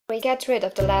We get rid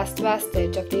of the last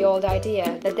vestige of the old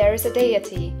idea that there is a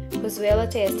deity whose will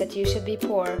it is that you should be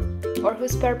poor, or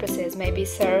whose purposes may be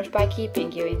served by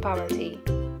keeping you in poverty.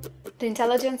 The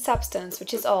intelligent substance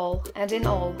which is all, and in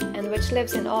all, and which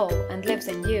lives in all, and lives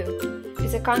in you,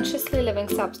 is a consciously living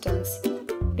substance.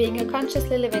 Being a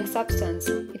consciously living substance,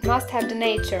 it must have the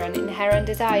nature and inherent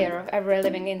desire of every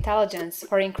living intelligence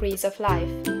for increase of life.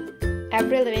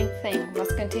 Every living thing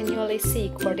must continually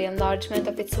seek for the enlargement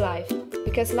of its life,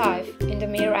 because life, in the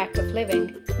mere act of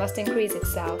living, must increase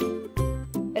itself.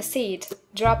 A seed,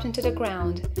 dropped into the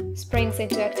ground, springs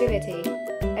into activity,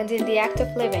 and in the act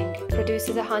of living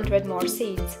produces 100 more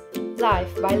seeds.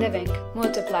 Life, by living,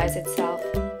 multiplies itself.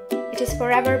 It is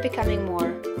forever becoming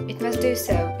more. It must do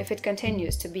so if it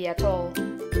continues to be at all.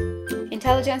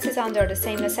 Intelligence is under the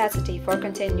same necessity for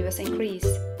continuous increase.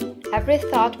 Every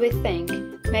thought we think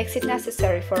makes it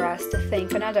necessary for us to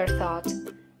think another thought.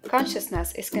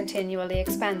 Consciousness is continually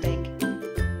expanding.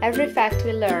 Every fact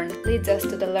we learn leads us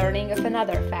to the learning of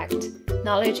another fact.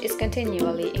 Knowledge is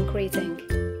continually increasing.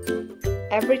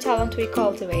 Every talent we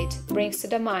cultivate brings to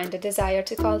the mind the desire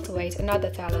to cultivate another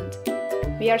talent.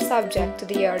 We are subject to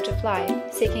the urge of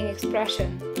life, seeking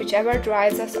expression, which ever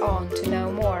drives us on to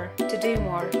know more, to do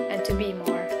more, and to be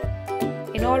more.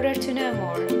 In order to know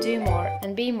more, do more,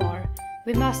 and be more,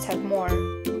 we must have more.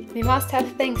 We must have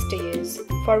things to use,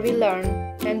 for we learn,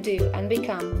 and do, and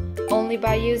become only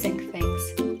by using things.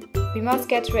 We must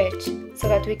get rich, so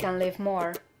that we can live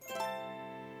more.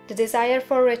 The desire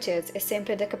for riches is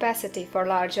simply the capacity for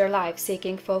larger life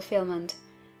seeking fulfillment.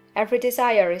 Every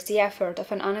desire is the effort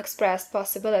of an unexpressed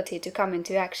possibility to come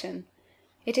into action.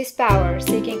 It is power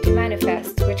seeking to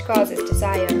manifest which causes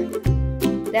desire.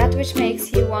 That which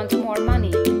makes you want more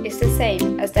money is the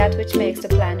same as that which makes the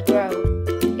plant grow.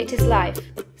 It is life,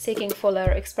 seeking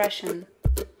fuller expression.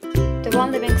 The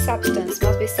one living substance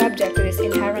must be subject to this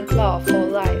inherent law of all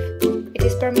life. It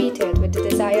is permeated with the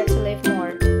desire to live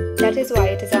more. That is why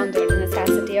it is under the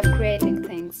necessity of creating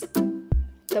things.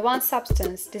 The one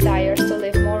substance desires to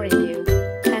live more in you,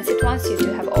 hence it wants you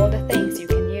to have all the things you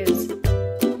can use.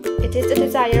 It is the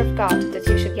desire of God that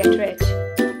you should get rich.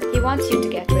 He wants you to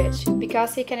get rich,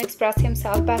 because he can express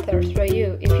himself better through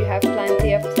you if you have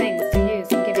plenty of things to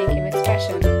use in giving him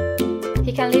expression.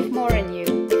 He can live more in you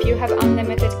if you have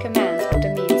unlimited command of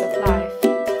the means of life.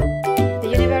 The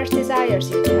universe desires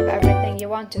you to have everything you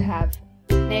want to have.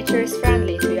 Nature is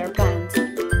friendly to your plans.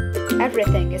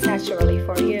 Everything is naturally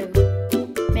for you.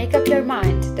 Make up your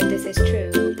mind that this is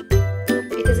true.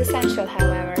 It is essential,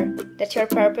 however, that your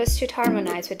purpose should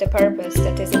harmonize with the purpose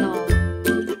that is in all.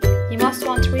 You must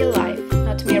want real life,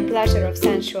 not mere pleasure of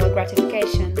sensual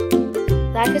gratification.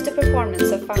 Life is the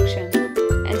performance of function,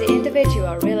 and the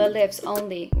individual really lives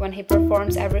only when he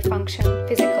performs every function,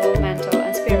 physical, mental,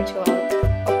 and spiritual,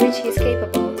 of which he is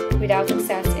capable, without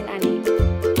excess in any.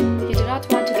 You do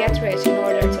not want to get rich in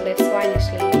order to live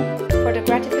swinishly, for the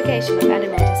gratification of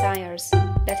animal desires.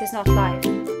 That is not life.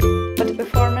 But the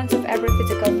performance of every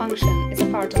physical function is a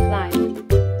part of life,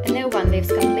 and no one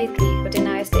lives completely who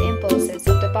denies the impulses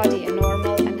of the body a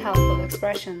normal and healthful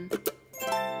expression.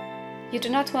 You do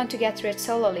not want to get rich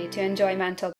solely to enjoy mental